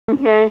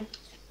Okay.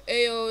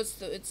 Ayo,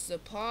 it's the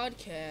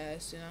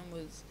podcast, and I'm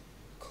with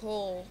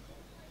Cole.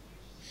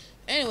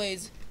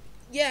 Anyways,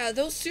 yeah,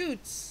 those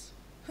suits,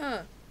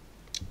 huh?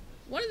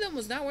 One of them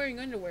was not wearing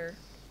underwear.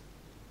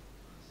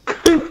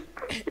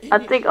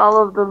 I think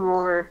all of them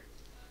were.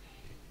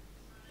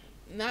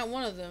 Not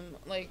one of them.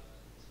 Like,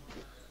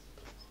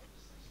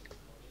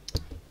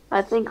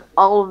 I think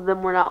all of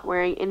them were not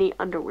wearing any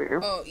underwear.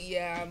 oh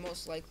yeah,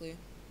 most likely.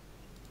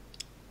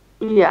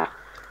 Yeah.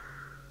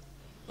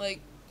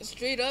 Like,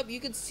 straight up, you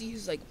could see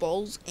his like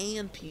balls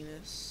and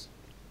penis.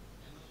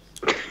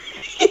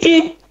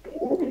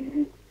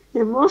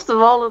 And most of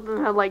all of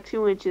them had like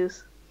 2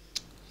 inches.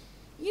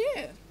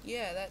 Yeah,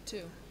 yeah, that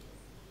too.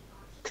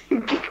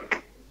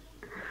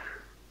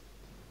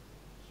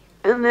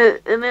 And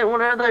then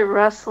whenever they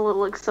wrestle, it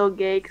looks so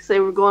gay because they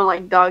were going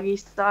like doggy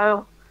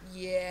style.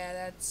 Yeah,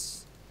 that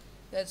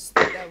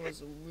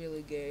was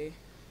really gay.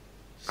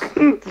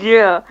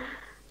 Yeah.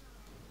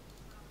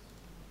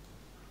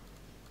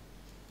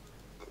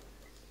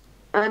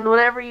 And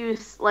whenever you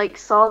like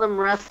saw them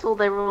wrestle,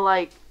 they were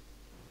like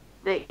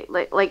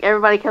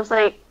everybody kept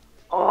saying,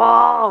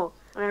 "Oh!"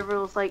 Whenever it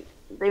was like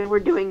they were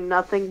doing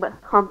nothing but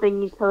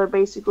humping each other,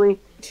 basically.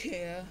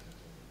 Yeah.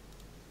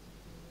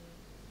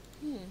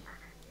 Hmm.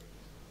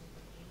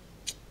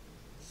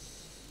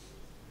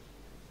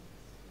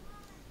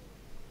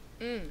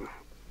 Mm.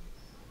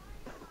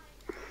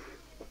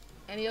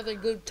 Any other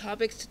good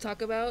topics to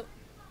talk about?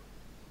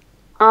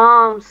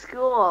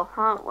 School,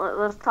 huh?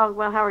 Let's talk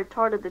about how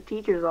retarded the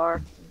teachers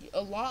are.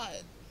 A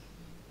lot.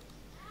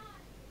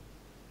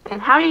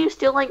 And how do you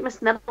still like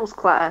Miss Nettles'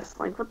 class?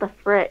 Like, what the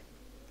frick?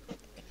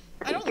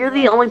 I don't You're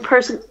the only like.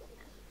 person.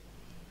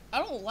 I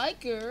don't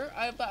like her.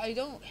 But I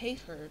don't hate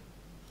her.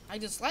 I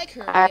dislike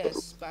her, I,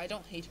 yes, but I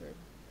don't hate her.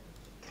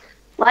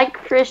 like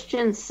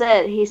Christian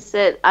said, he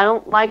said, I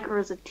don't like her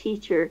as a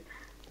teacher.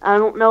 I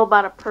don't know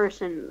about a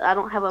person. I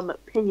don't have an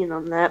opinion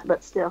on that,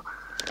 but still.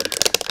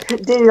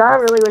 Dude, I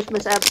really wish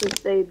Miss Absent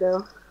stayed,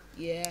 though.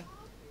 Yeah.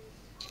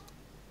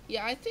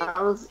 Yeah,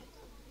 I was.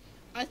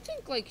 I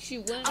think like she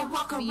wouldn't I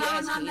walk be around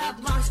as on that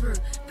hated Bloxburg,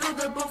 build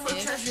a boat for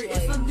if treasure.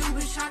 If a like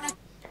newbie's trying to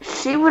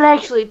She would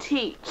actually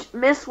teach.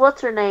 Miss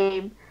What's her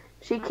name?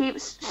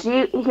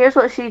 Here's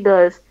what she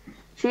does.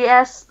 She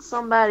asks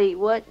somebody,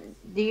 "What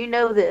do you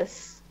know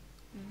this?"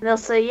 And they'll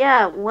say,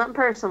 "Yeah." One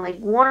person, like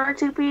 1 or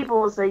 2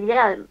 people, will say,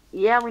 "Yeah,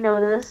 yeah, we know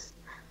this."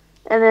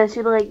 And then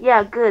she'll be like,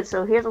 "Yeah, good.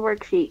 So here's a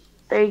worksheet.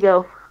 There you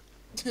go.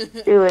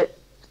 Do it."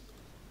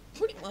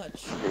 pretty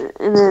much.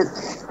 And then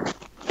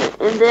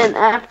and then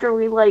after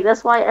we like,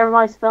 that's why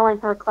everybody's failing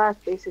her class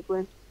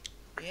basically.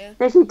 Yeah.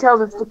 Then she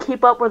tells us to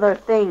keep up with our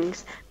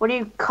things. What do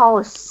you call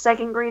us,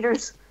 second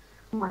graders?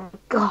 Oh my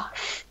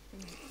gosh.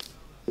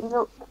 You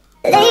know,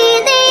 Lately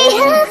every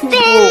have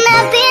people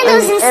I've been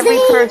and losing every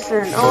sleep,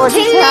 person. Oh, it's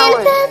dreaming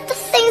Talon. about the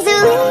things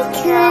that we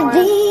could Talon.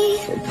 be.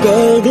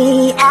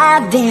 Baby,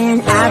 I've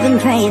been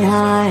praying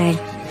hard.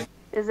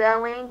 Is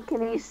Aline?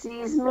 Can he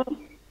sees me?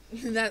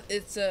 that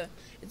it's a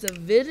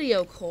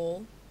video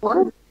call.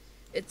 What?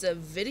 It's a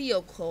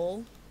video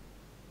call.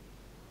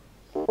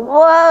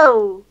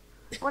 Whoa!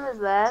 What is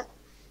that?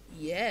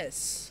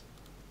 Yes.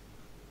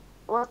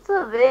 What's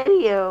a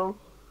video?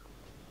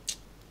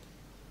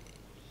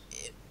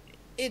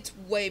 It's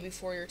way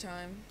before your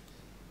time.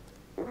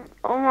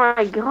 Oh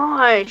my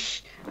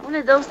gosh! When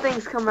did those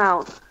things come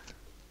out?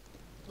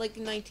 Like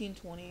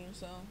 1920 or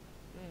so.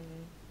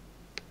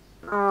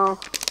 Oh.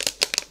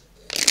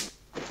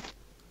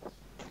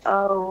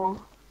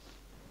 Oh.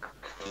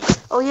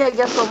 Oh yeah,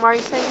 guess what? Mario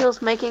said he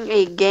was making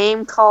a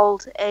game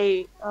called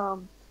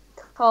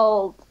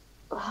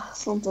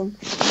something.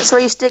 That's where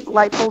you stick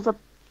light bulbs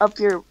up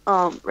your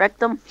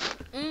rectum.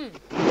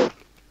 Mm.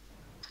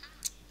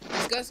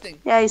 Disgusting.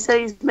 Yeah, he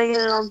said he's making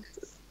it on.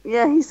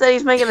 Yeah, he said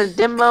he's making a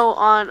demo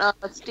on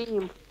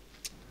Steam.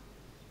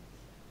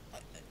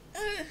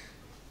 Uh,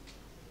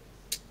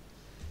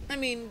 I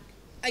mean,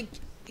 I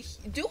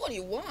do what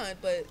you want,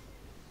 but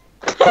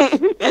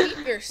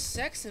keep your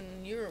sex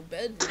in your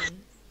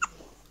bedroom.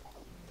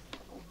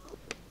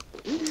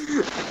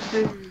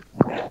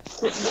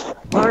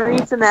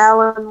 Maurice and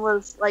Alan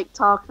was like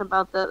talking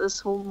about that this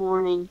whole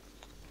morning.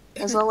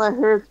 That's all I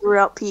heard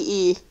throughout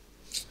PE.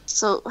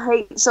 So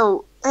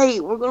hey,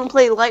 we're gonna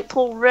play Light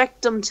Pole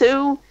Rectum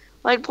 2.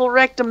 Light Pole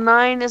Rectum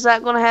 9. Is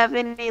that gonna have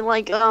any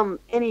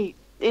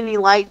any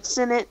lights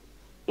in it?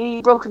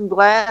 Any broken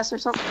glass or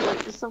something?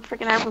 Like it's so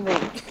freaking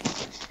aggravating.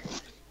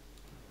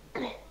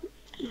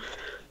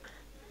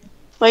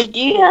 Wait, do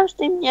you have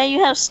Steam? Yeah,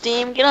 you have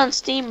Steam. Get on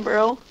Steam,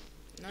 bro.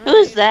 Who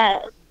is Alright,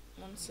 that?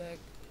 one sec.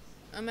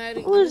 I'm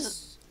adding. Who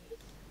is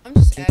I'm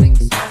just adding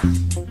stuff.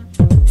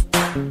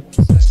 One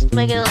sec.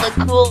 making it look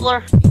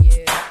cooler?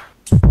 Yeah.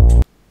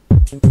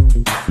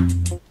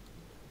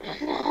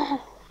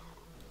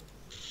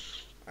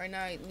 Alright,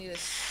 now I need to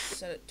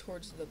set it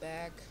towards the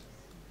back.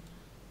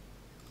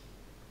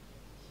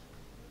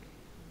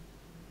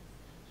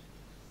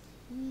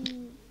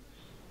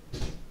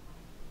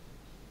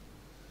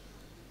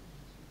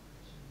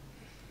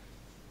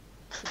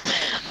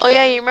 Oh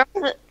yeah, you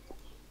remember that?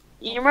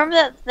 You Okay. remember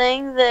that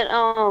thing that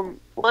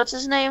what's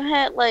his name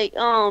had? Like it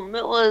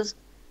was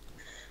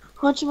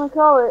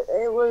whatchamacallit?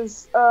 It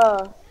was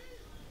let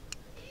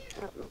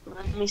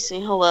me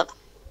see. Hold up.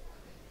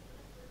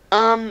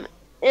 Um,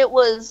 it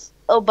was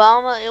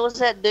Obama. It was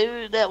that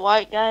dude, that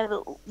white guy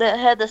that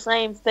had the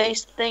same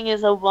face thing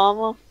as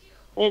Obama.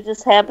 It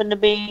just happened to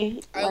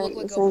be I look like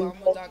like the same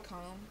face. Obama.com.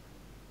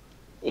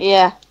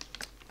 Yeah.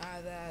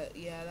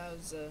 That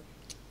was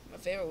my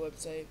favorite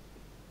website.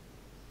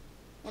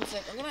 One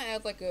sec, I'm gonna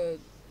add like a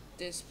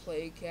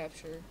display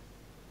capture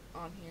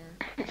on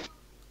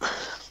here.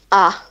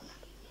 Ah.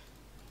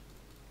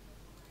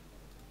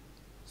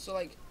 So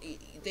like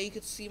they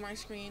could see my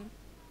screen,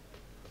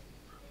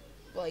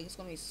 but like it's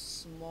gonna be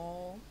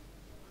small.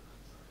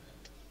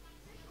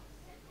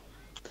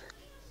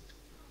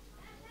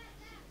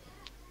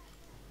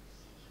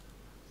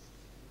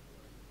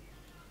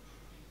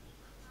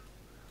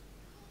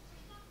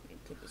 Let me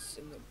put this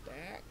in the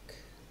back.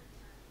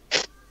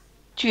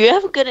 Do you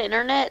have good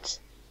internet?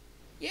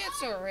 Yeah,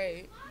 it's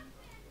alright.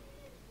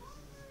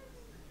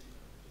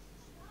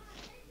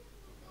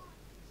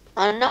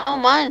 I know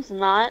mine's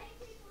not,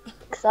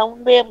 cause I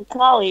won't be able to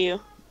call you,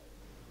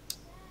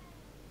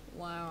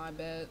 Wow, I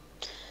bet.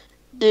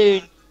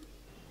 dude.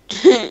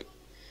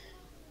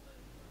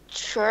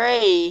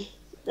 Trey,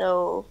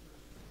 though.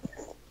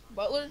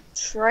 Butler?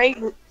 Trey,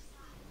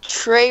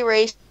 Trey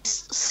Race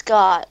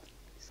Scott,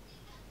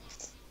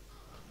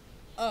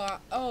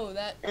 Oh,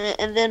 that.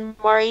 and then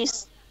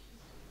Maurice.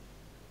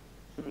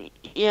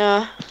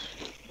 Yeah.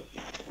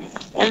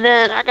 And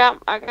then I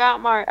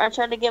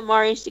tried to get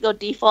Maurice to go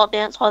default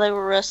dance while they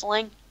were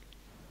wrestling.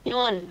 He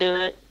wouldn't do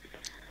it.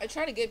 I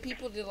try to get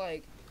people to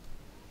like.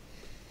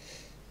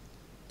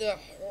 I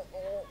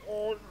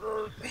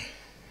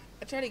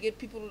try to get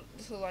people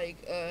to like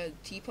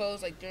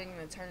T-pose like during an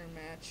entire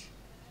match.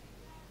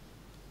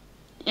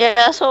 Yeah,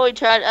 that's what we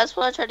tried. That's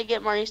what I tried to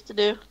get Maurice to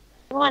do.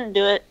 He wouldn't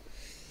do it.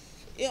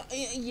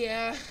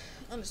 Yeah,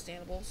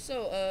 understandable.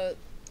 So,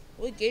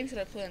 what game should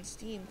I play on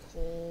Steam,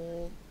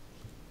 Cole?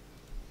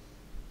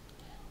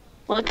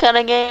 What kind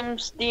of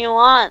games do you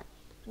want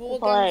Well,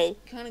 to what play?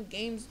 kind of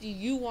games do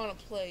you want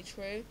to play,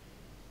 Trey?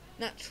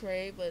 Not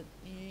Trey, but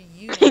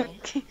you know.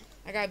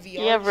 I got Do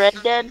you have Red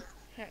VR. Dead?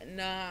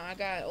 Nah, I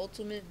got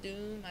Ultimate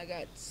Doom. I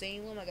got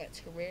Salem. I got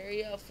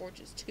Terraria,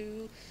 Fortress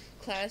 2,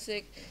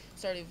 Classic,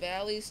 Stardew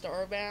Valley,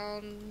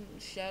 Starbound,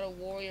 Shadow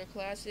Warrior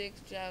Classic,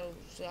 Shadow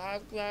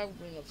Saga,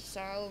 Ring of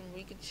Asylum,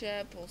 Recon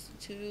Postal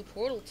 2,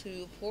 Portal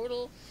 2,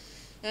 Portal.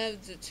 I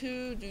have the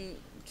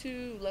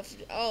 2 left.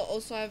 Oh,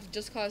 also I have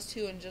Just Cause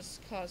 2 and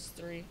Just Cause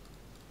 3.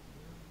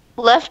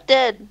 Left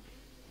Dead.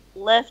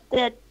 Left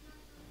Dead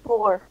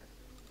 4.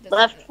 That's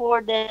Left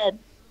 4 Dead.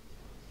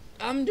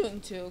 I'm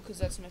doing 2 because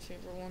that's my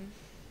favorite one.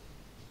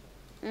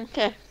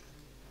 Okay.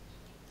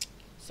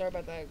 Sorry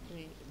about that,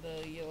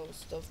 the yellow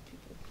stuff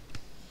people.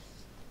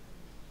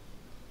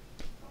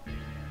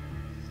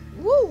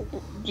 Woo!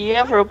 Do you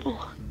have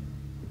Roblox?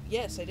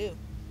 Yes, I do.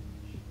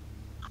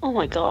 Oh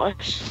my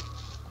gosh.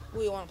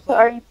 What, you want to play?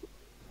 Sorry.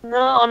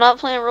 No, I'm not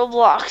playing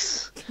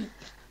Roblox.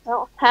 I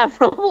don't have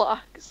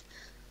Roblox.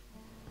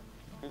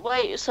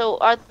 Wait, so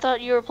I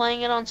thought you were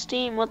playing it on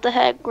Steam. What the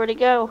heck? Where'd it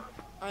go?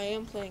 I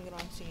am playing it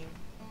on Steam.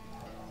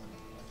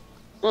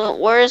 Well,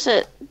 where is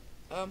it?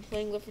 I'm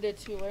playing Left 4 Dead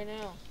 2 right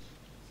now.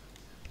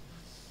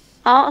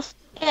 I don't see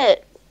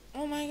it.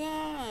 Oh my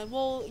god.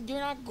 Well, you're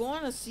not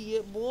going to see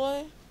it,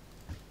 boy.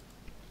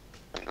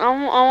 I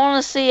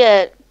want to see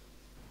it.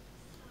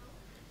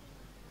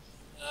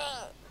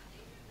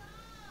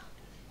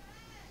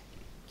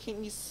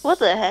 Can you What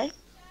the heck?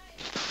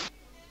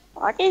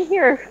 I can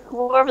hear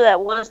whoever that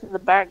was in the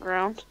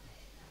background.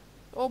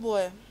 Oh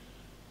boy.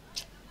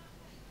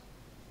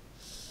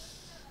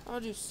 I'm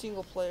gonna do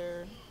single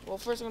player. Well,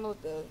 first I'm gonna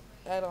let the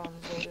add-ons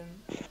load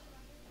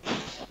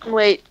in.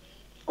 Wait,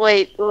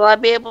 will I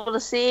be able to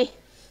see?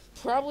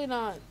 Probably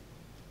not.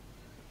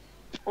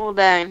 Oh,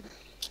 dang.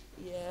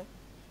 Yeah.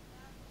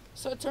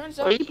 So it turns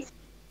Are out, you...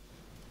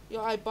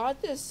 I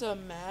bought this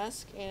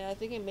mask and I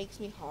think it makes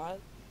me hot.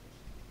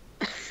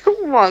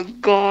 Oh my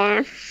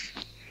gosh.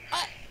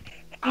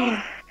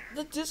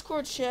 The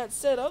Discord chat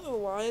said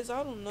otherwise.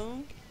 I don't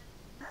know.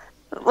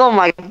 Oh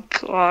my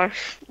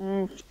gosh.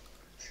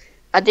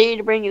 I dare you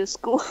to bring you to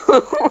school.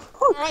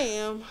 I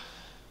am.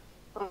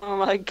 Oh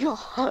my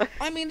god.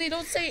 I mean, they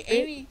don't say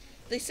any.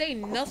 They say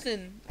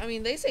nothing. I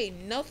mean, they say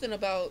nothing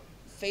about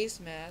face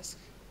mask.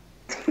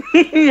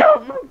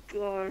 Oh my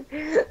god.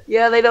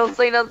 Yeah, they don't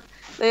say nothing.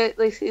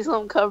 They say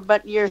something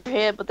covered your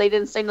head, but they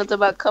didn't say nothing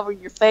about covering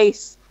your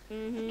face.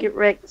 Mm-hmm. Get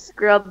wrecked,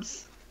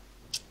 scrubs.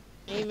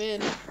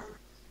 Amen.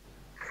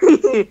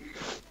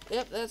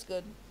 Yep, that's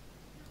good.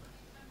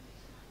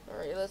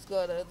 Alright, let's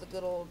go to the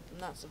good old,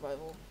 not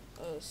survival,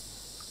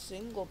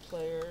 single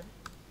player.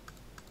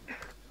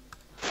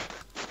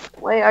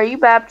 Wait, are you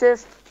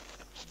Baptist?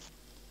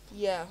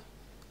 Yeah,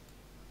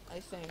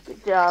 I think.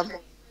 Good job.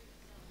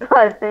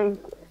 I think.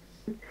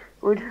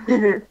 Wait a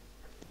minute.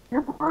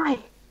 Am I?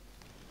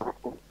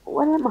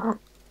 What am I?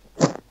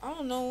 I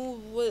don't know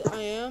what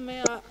I am,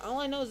 man. All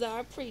I know is that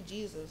I pray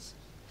Jesus.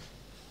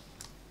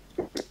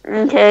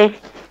 Okay.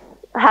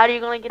 How are you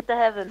gonna get to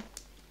heaven?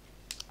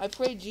 I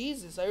pray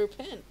Jesus. I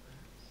repent.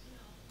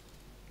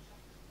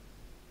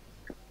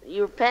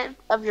 You repent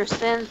of your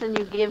sins and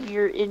you give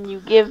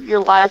your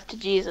life to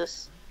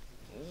Jesus.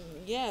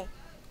 Yeah.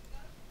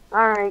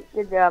 All right,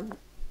 good job.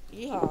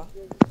 Yeehaw.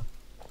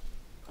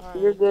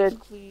 You're Alright, good.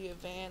 difficulty,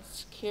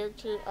 advanced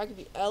character. I could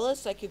be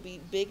Ellis, I could be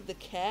Big the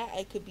Cat,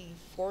 I could be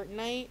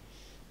Fortnite,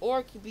 or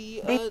I could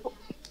be Be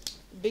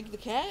Big the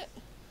Cat?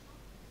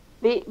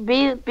 be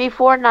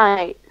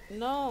Fortnite.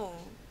 No.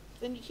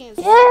 Then you can't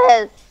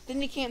Yes.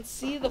 then you can't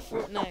see the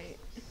Fortnite.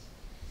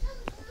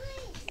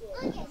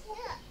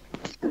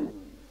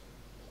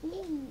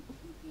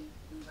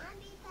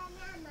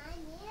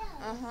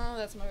 Uh-huh,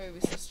 that's my baby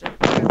sister.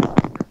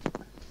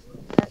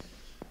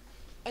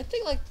 I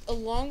think like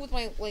along with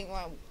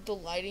the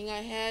lighting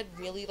I had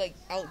really like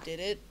outdid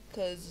it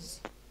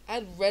cuz I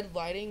had red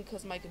lighting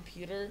cuz my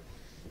computer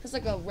has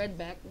like a red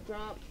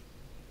backdrop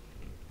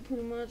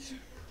pretty much.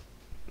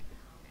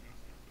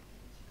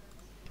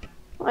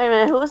 Wait a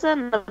minute, who was that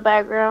in the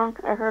background?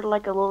 I heard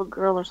like a little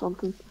girl or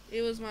something.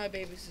 It was my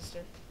baby sister.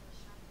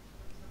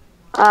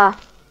 Ah,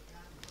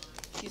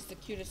 She's the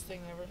cutest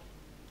thing ever.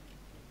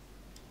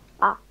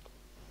 ah.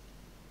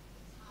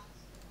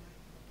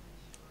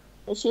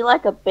 Is she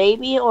like a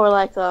baby or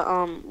like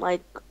a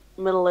like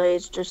middle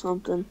aged or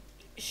something?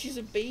 She's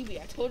a baby.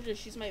 I told her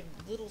she's my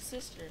little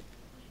sister.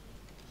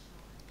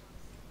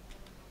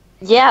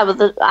 Yeah,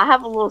 but I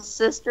have a little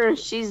sister and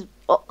she's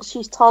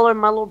taller than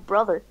my little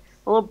brother.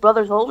 My little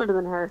brother's older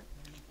than her.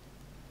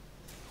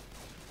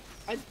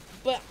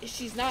 But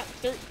she's not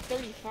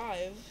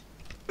 35.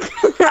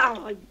 Oh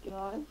my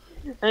god.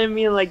 I didn't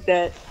mean it like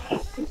that.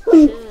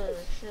 Sure.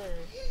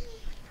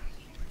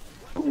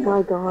 Oh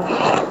my god.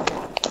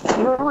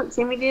 You know what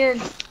Timmy did?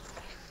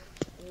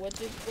 What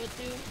do?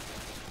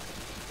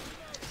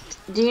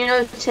 Do you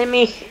know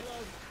Timmy?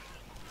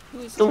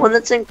 Who's The one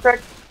that's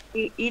incorrect?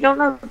 You don't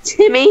know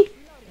Timmy?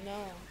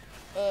 No.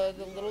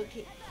 The little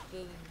kid.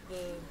 The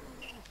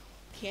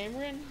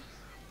Cameron?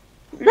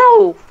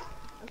 No.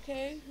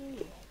 Okay.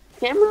 Who?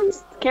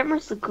 Cameron's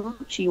the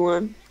Gucci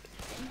one.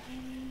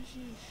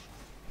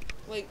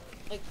 Like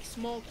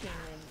small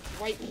Cameron.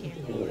 White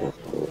Cameron.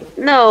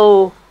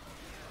 No.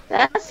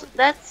 That's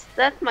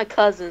my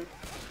cousin.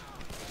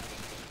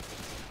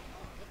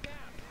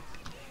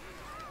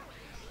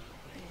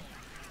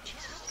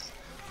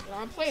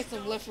 I'm playing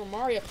some Left 4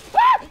 Mario.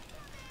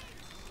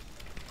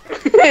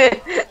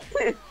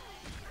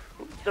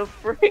 The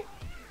frick?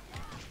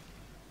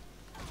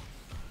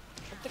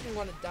 I think I'm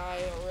gonna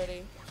die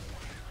already.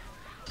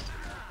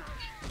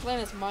 I'm playing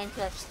as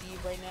Minecraft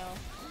Steve right now.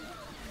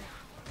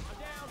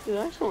 Dude,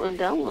 I just want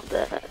to download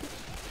that.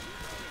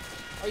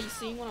 Are you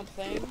seeing what I'm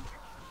playing?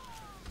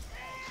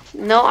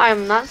 No,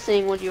 I'm not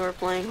seeing what you are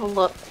playing. Hold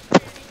up.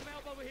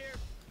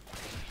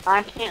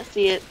 I can't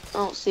see it. I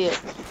don't see it.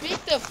 Beat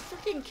the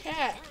freaking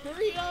cat!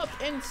 Hurry up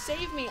and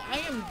save me! I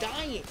am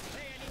dying!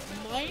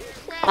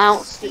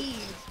 Minecraft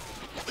Steve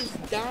is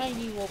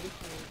dying over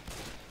here.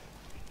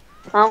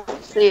 I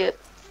don't see it.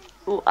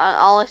 Ooh,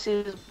 all I see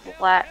is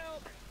black.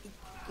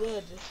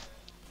 Good.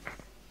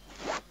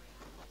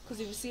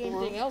 Because if you see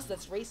anything else,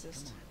 that's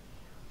racist.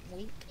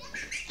 Wink.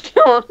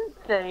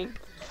 Dang.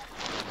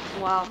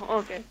 Wow,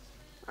 okay.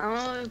 I'm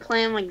gonna be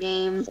playing my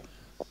game.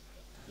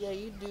 Yeah,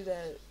 you do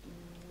that, you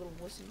little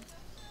wussy.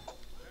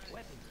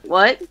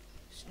 What? You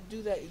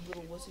do that, you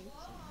little wussy.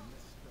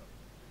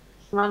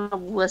 I'm not a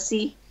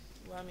wussy.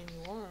 Well, I mean,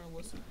 you are a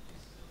wussy.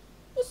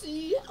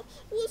 Wussy!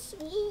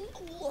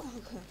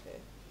 Okay.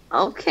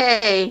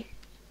 Okay.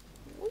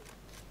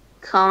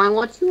 Call me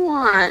what you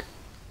want,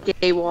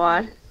 gay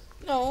wad.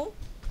 No.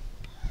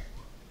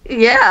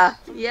 Yeah,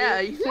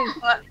 you can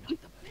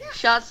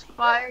shots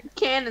fired,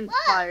 cannons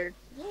fired.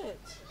 What?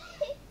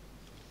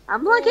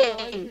 I'm Oh, I like your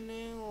looking.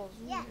 nails.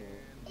 Yeah.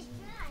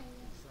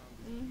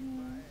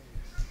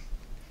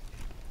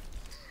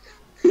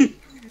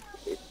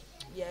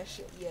 Yeah,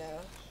 shit,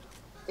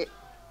 yeah.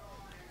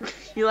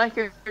 You like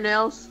your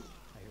nails?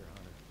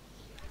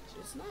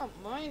 It's not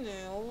my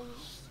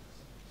nails.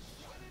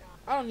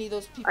 I don't need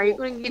those people. Are you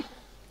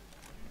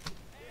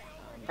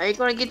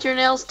gonna get your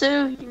nails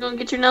too? You gonna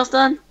get your nails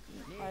done?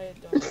 I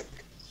don't.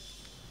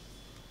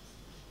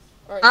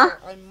 Alright, Huh?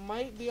 so I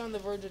might be on the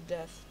verge of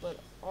death, but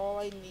all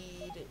I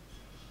need...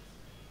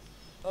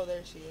 Oh,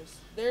 there she is.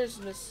 There's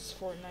Mrs.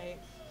 Fortnite.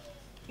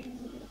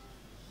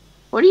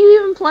 What are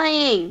you even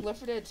playing? Left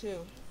 4 Dead 2.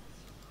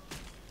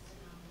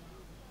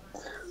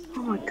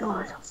 Oh my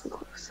god, that was so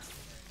close.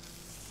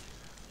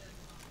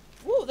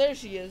 Woo, there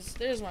she is.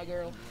 There's my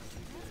girl.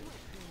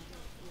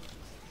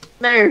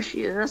 There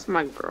she is. That's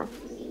my girl.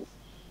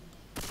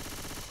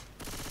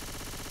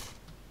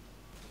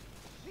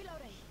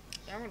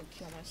 I'm gonna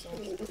kill myself.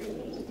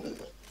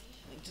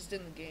 Like, just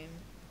in the game.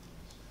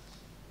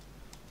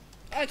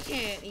 I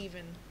can't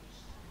even.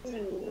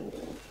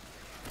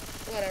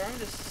 Whatever, I'm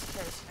just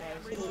trying to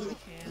survive as much as I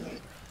can.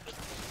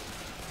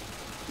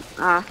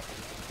 Ah.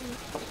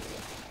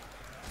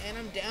 And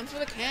I'm down for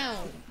the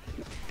count.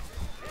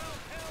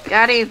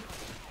 Got him.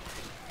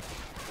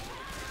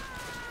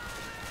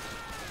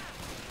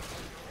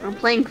 I'm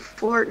playing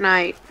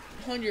Fortnite.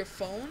 On your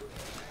phone?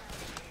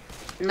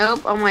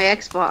 Nope, on my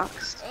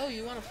Xbox. Oh,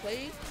 you want to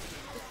play?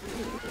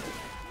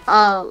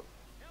 Oh,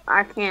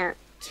 I can't.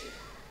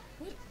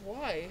 What?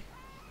 Why?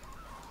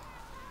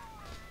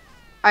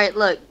 Alright,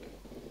 look.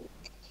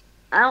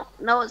 I don't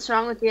know what's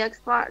wrong with the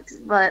Xbox,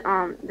 but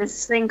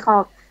this thing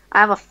called I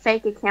have a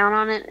fake account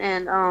on it,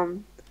 and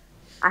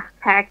I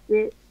hacked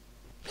it,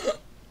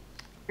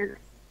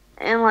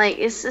 and like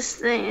it's this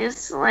thing.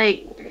 It's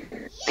like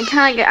I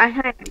kind of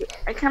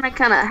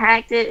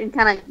hacked it and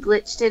kind of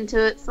glitched into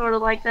it, sort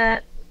of like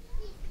that.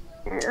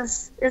 I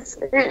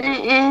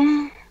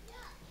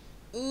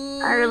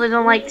Ooh. really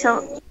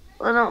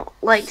I don't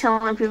like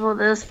telling people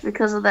this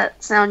because of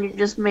that sound you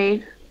just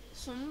made.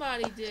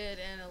 Somebody did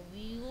an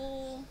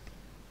illegal.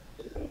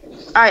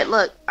 All right,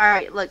 look.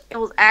 It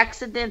was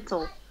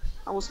accidental.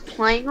 I was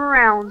playing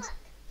around,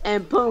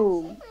 and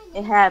boom,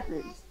 it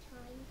happened.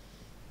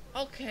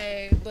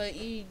 Okay, but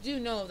you do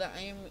know that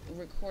I am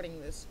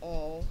recording this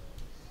all.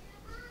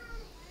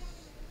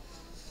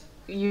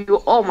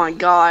 Oh my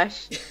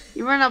gosh,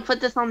 you better not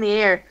put this on the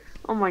air.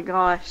 Oh my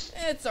gosh,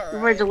 It's you better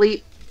alright.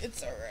 delete.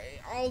 It's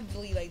alright. I'll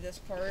delete like this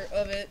part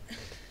of it.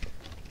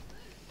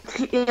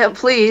 Yeah,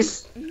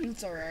 please.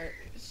 It's alright.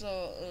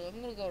 So,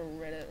 I'm gonna go to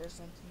Reddit or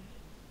something.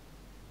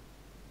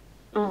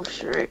 Oh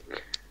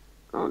Shrek.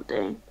 Oh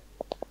dang.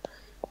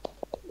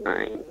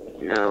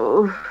 Alright,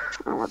 no, I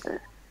don't want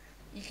that.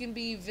 You can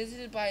be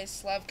visited by a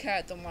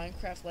Slavcat, the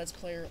Minecraft Let's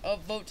Player.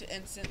 Upvote to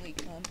instantly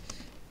come.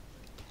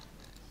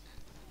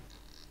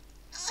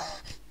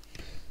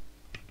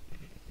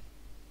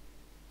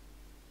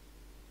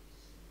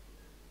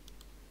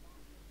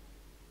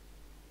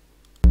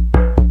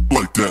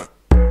 Like that.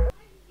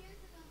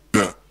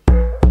 Yeah.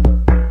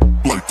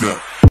 Like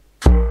that.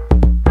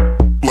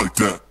 Like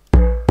that.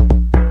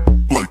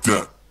 Like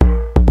that.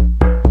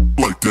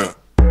 Like that.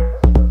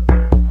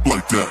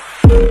 Like that.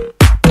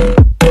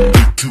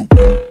 Two.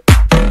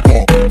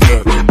 Walk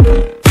that.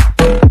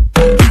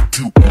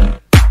 Two.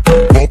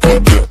 Walk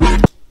like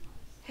that.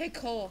 Hey,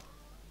 Cole.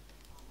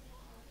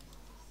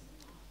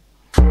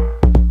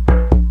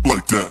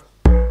 Like that.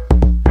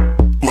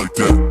 Like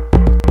that.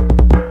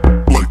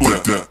 Like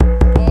that.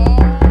 Oh,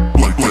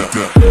 Like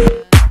that.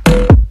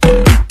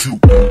 Two.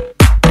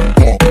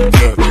 Walk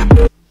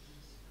that.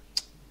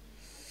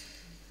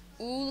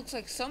 ooh, looks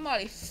like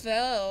somebody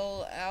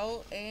fell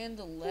out and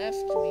left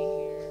me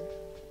here.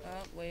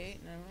 Oh, wait,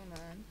 never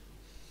mind.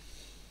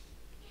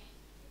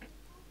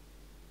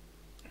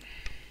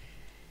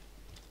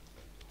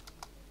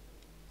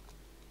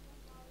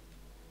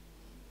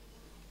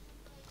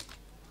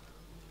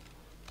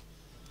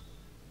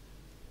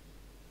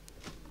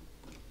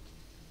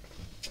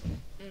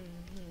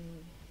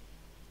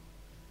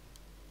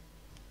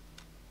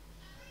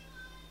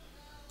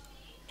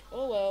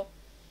 Oh well,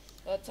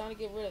 time to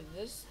get rid of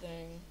this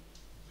thing.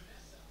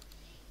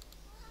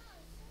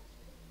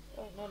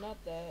 Oh no, not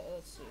that.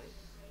 Let's see.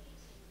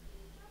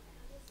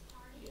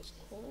 Yes,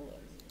 Cole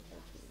and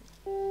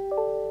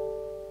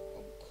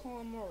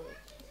Calmaric.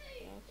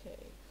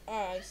 Okay.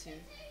 Ah, I see.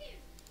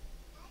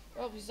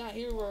 Well, he's not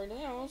here right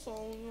now, so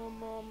no.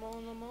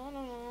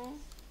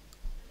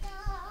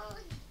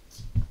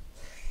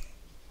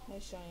 Hi,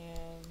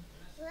 Cheyenne.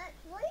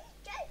 What is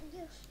that?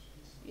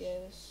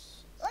 Yes.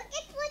 Look at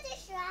what the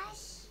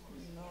trash.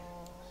 No.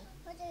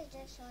 What is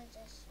this on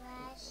the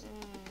trash?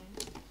 Mm.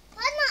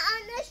 Put it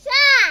on the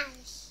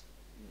trash.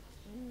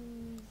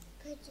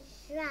 Put the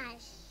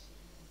trash.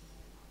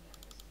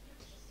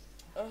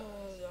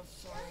 Oh, you're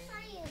fine.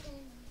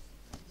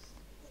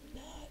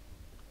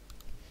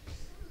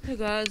 Hey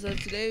guys,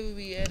 today we'll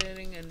be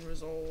editing and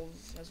Resolve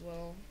as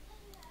well.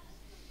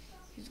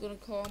 He's gonna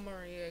call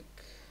Mariek.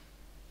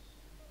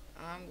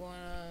 I'm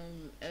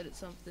gonna edit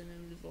something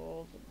and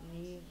Resolve.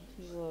 Need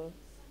to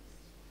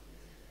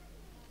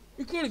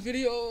record a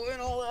video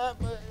and all that,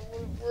 but it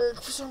wouldn't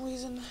work for some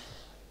reason.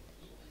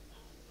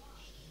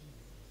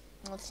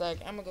 One sec,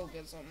 I'm gonna go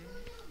get something.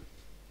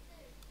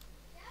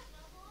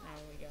 Now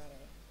we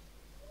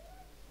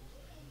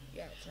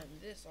gotta turn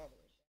this all the way.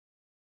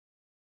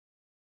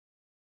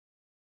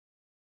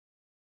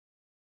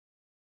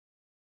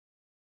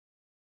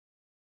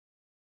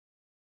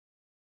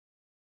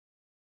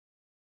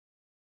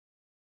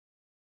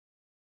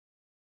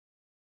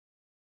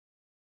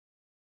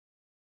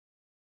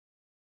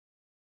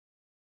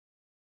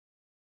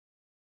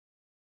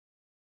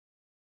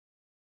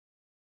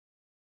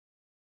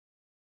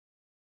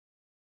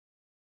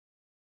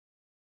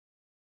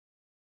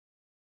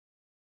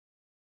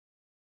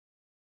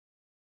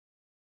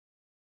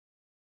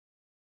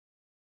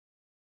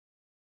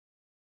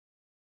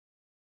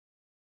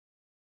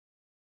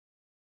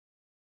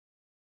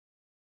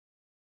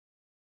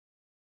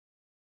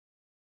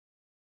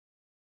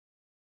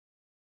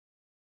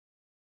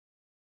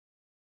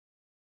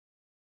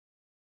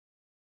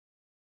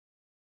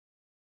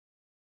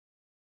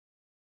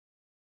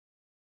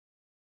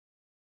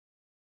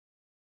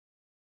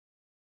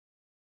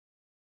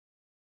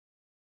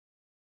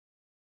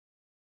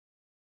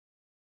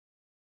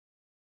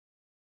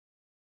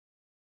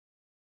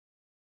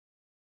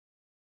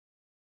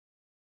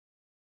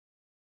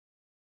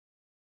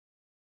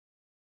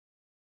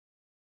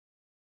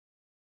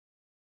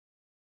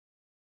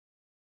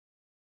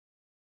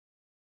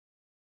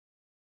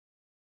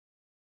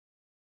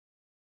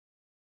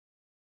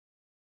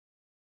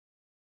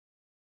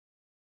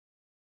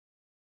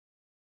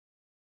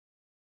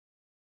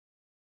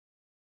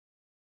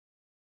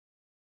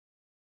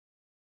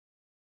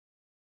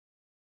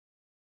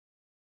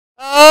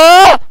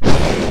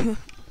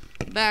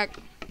 Back.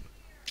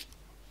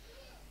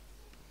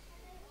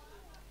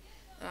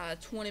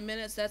 20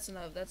 minutes. That's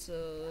enough. That's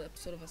a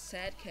episode of a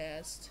sad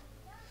cast.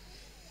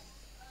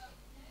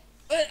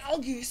 But I'll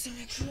give you some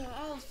extra.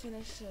 I'll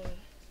finish.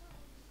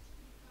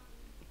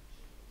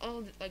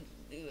 I'll like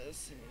do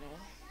this.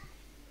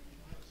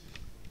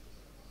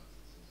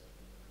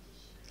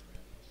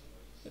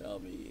 And I'll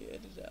be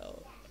edited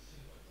out.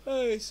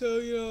 Hey,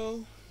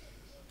 so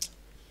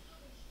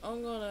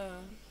I'm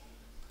gonna.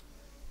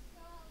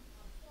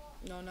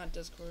 No, not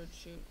Discord.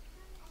 Shoot.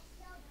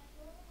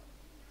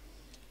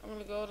 I'm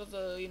gonna go to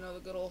the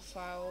good old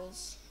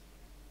files.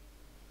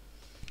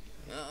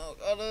 No,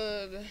 go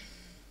to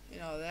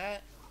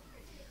that.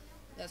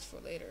 That's for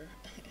later.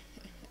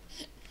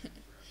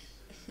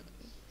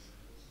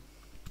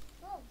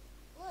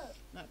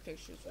 Not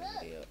pictures, but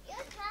video.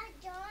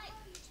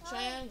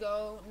 Chan,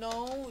 go.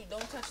 No,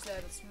 don't touch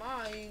that. It's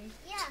mine.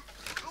 Yeah,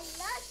 I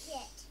love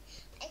it.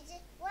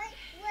 Where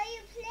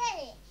you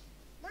play it?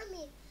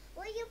 Mommy,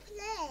 where you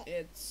play?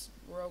 It's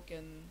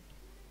broken.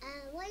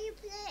 Where you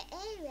play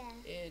area?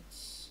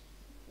 It's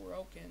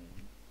broken.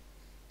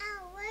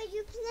 Where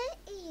you play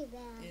area?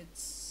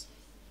 It's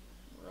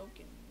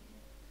broken.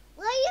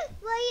 Where you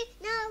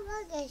no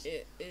Ruggers?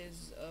 It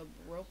is a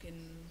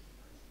broken.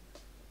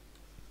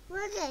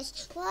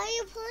 Ruggers, why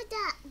you put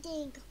that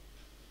thing?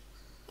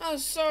 I'm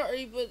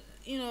sorry, but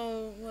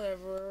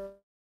whatever.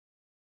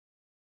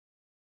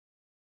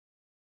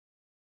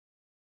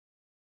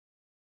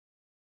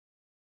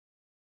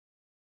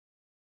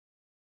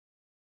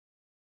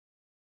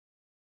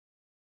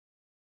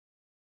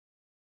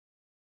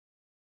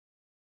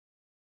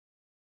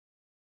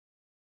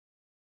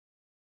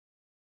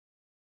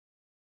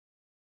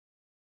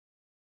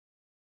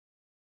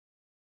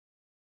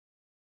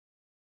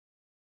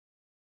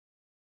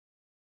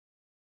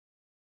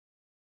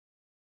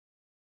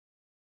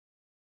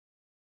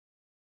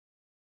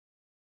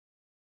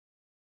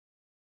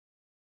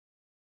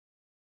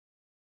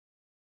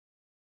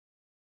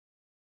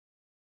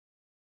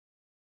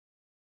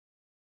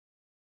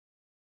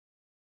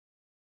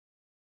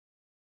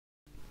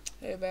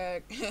 Hey,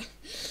 back.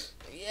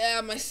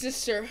 Yeah, my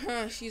sister,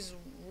 huh? She's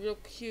real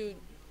cute.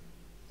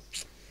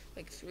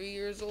 Like 3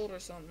 years old or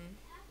something.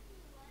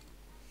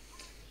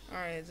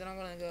 Alright, then I'm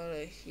gonna go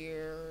to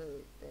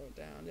here, go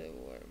down to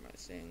where my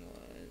thing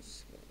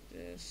was. Go to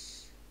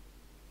this.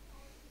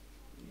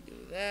 Do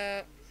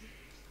that.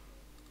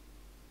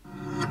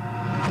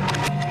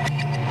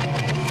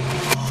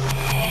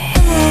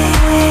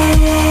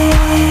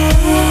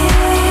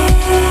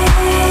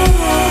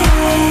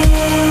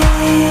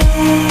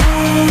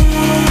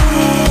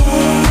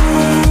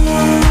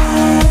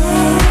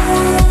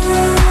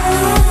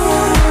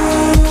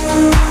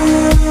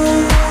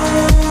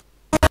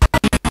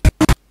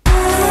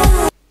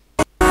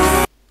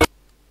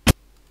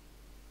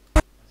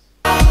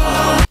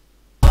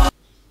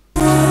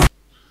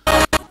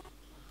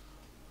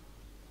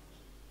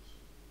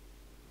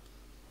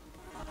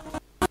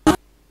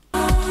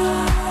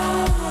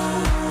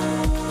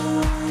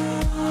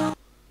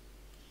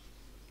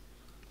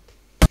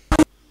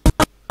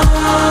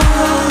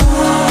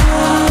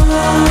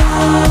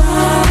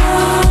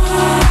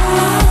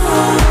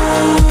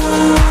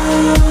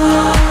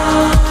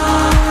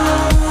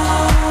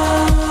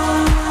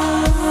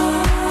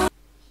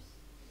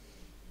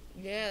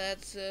 Yeah,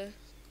 that's a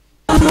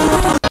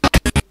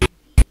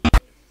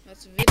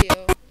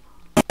video.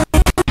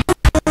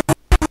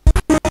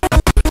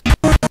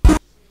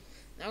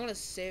 Now I'm gonna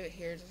save it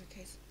here just in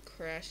case it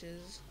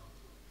crashes.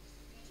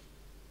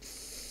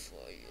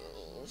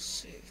 File,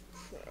 save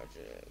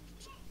project.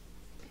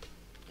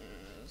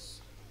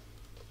 S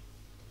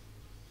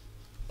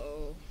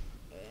O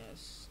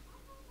S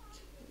 2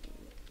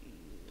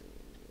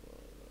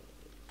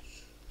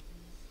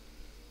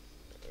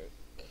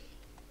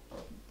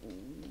 E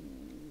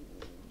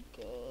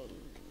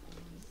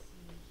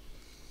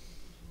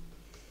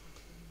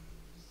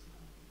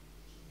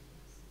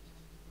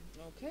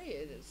Okay,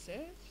 it is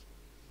saved.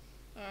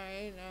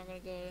 Alright, now I'm gonna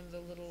go in the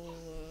little,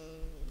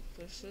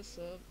 push this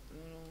up.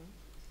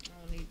 I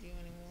don't need you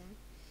anymore.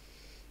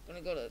 I'm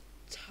gonna go to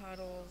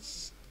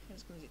titles. I'm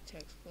just gonna do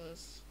text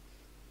plus.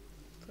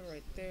 Put it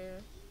right there.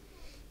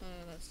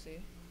 Let's see.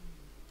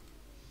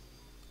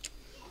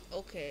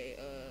 Okay,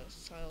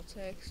 style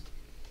text.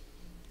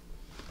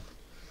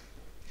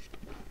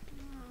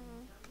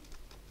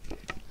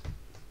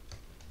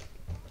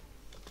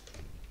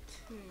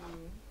 Two.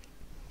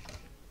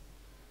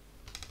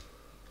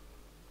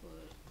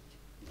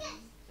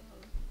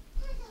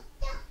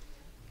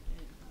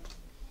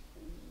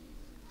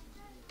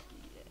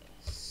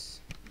 Yes.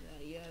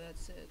 Yeah,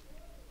 that's it.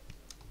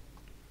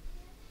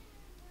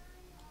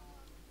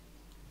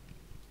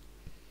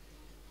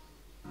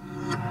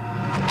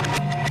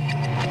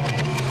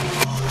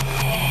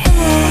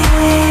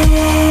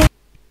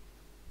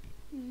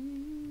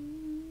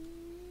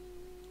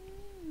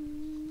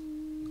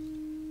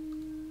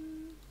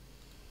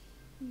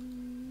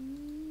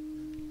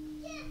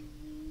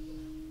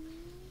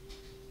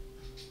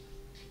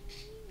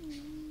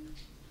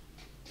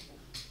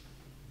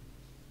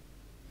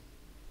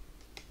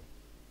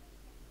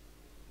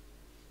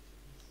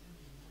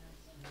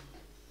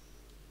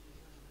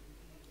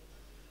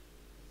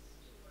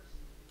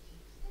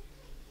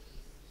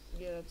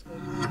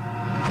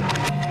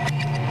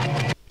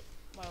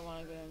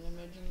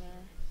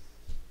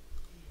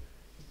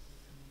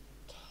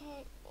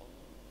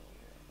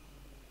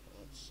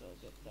 So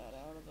get that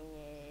out of the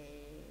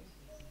way.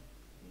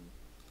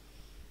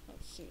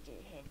 Let's see, do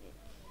we have the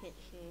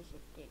pictures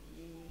of good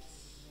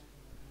use?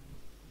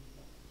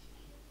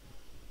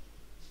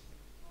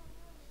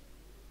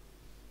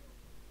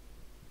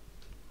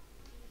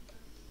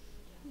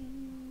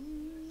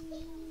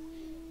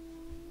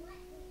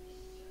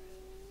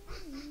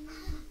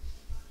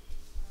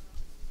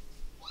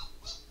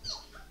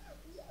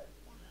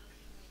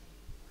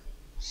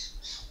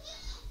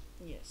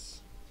 Yes.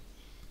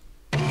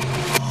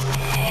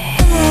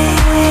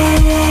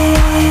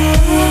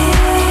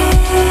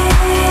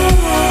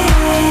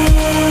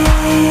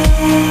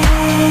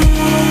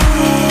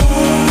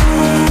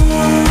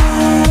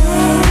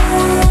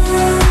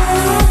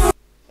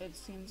 It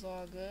seems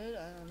all good.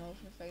 I don't know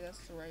if in fact that's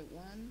the right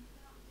one.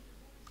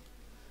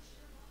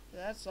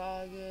 That's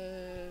all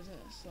good.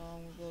 So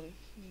I'm gonna go to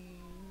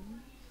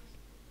here.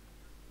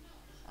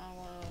 I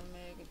wanna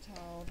make a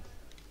child.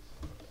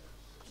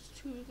 It's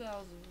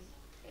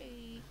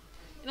 2008.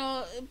 You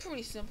know,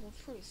 pretty simple.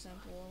 It's pretty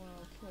simple. I'm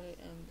gonna put it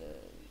in the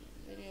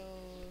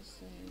videos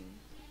and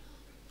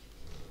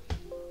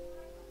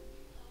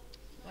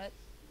what?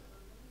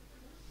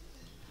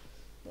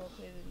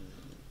 Located in,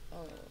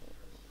 oh,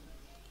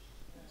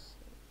 let's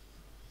see.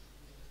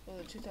 Oh,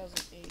 the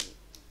 2008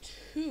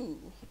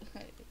 2. I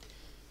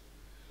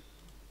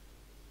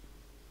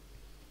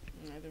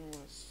didn't want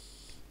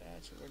to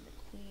add to Render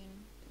Queen.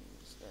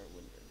 Start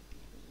with the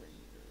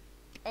render.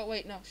 Oh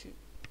wait, no, shoot.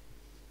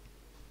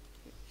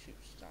 Shoot,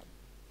 stop.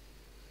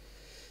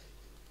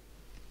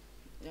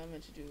 Now I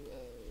meant to do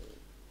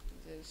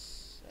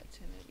this at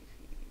 1080p.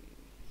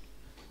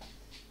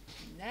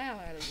 Now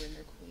I had a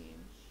Render Queen.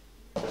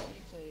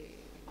 Replay.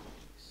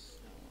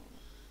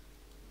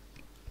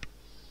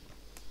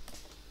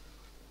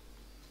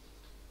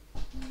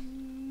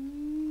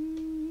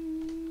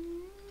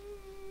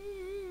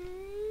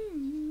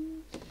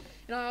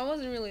 No, I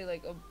wasn't really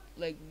like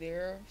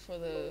there for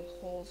the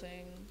whole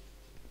thing.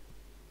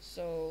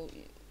 So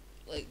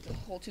like the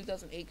whole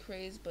 2008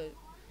 craze, but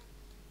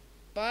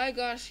by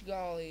gosh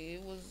golly,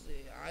 it was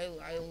I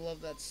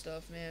love that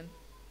stuff, man.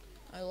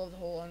 I love the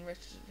whole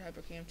Unregistered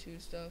Hypercam 2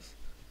 stuff.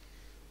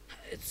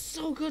 It's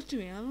so good to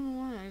me. I don't know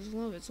why. I just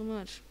love it so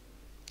much.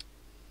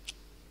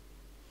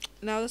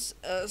 Now this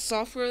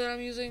software that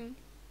I'm using,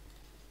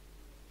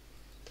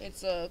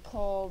 it's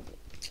called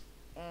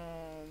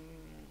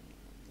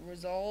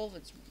Resolve.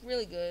 It's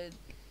really good.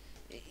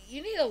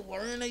 You need to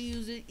learn to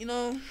use it, you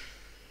know.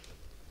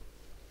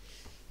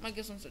 Might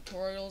get some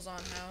tutorials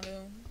on how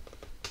to.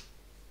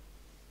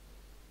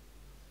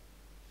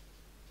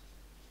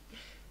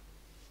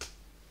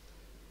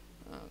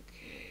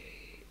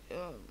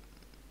 Okay.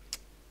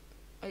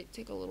 Might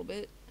take a little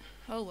bit.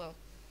 Oh well.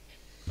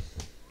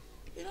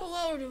 You know,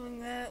 while we're doing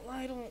that,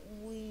 why don't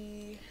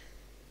we?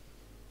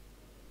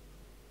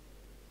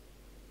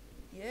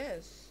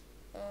 Yes.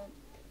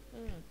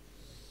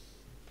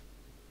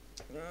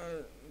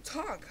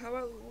 Talk. How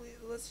about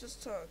let's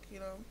just talk, you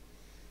know?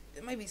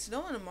 It might be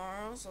snowing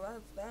tomorrow, so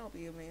that'll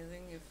be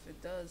amazing if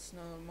it does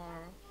snow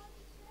tomorrow.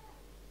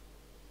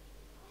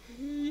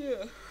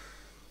 Yeah.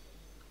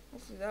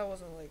 Hopefully that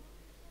wasn't like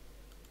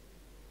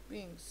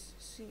being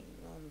seen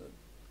on the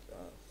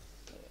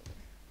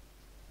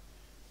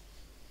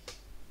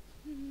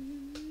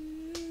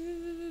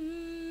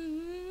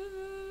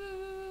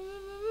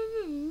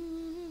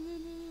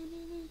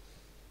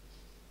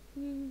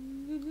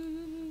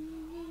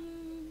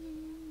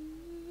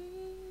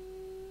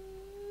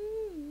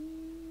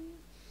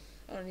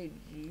I don't need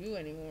you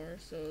anymore,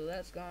 so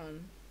that's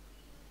gone.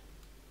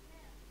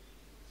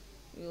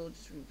 We'll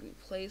just be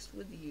replaced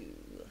with you.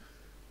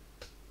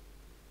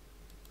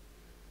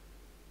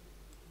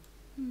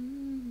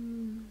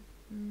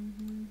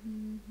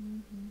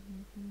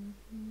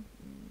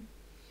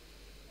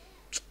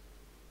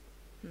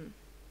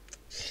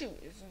 Shoot,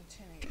 it's in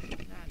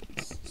 1080, not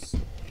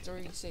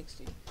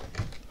 360.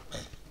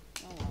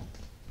 Oh well.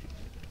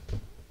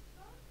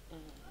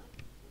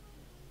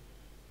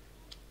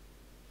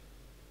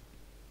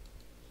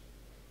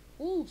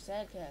 Ooh,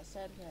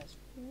 sadcast.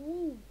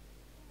 Woo.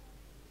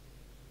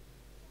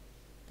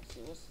 Let's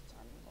see, what's the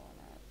time I'm going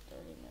at?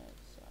 30 minutes.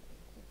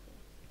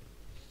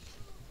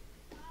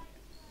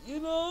 You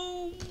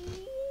know,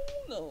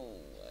 no,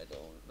 I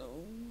don't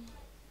know.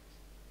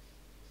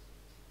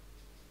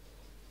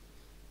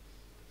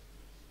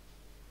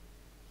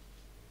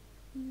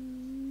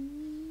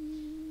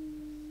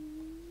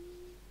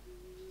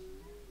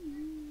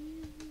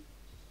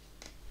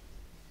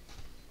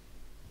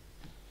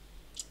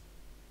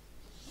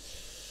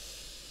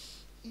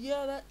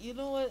 Yeah, you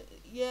know what?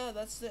 Yeah,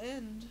 that's the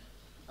end.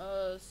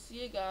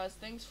 See you guys.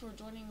 Thanks for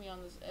joining me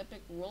on this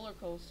epic roller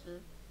coaster.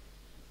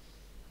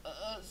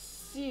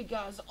 See you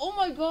guys. Oh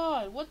my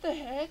god, what the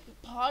heck?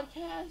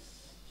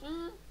 Podcast?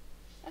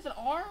 That's an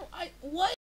R? What?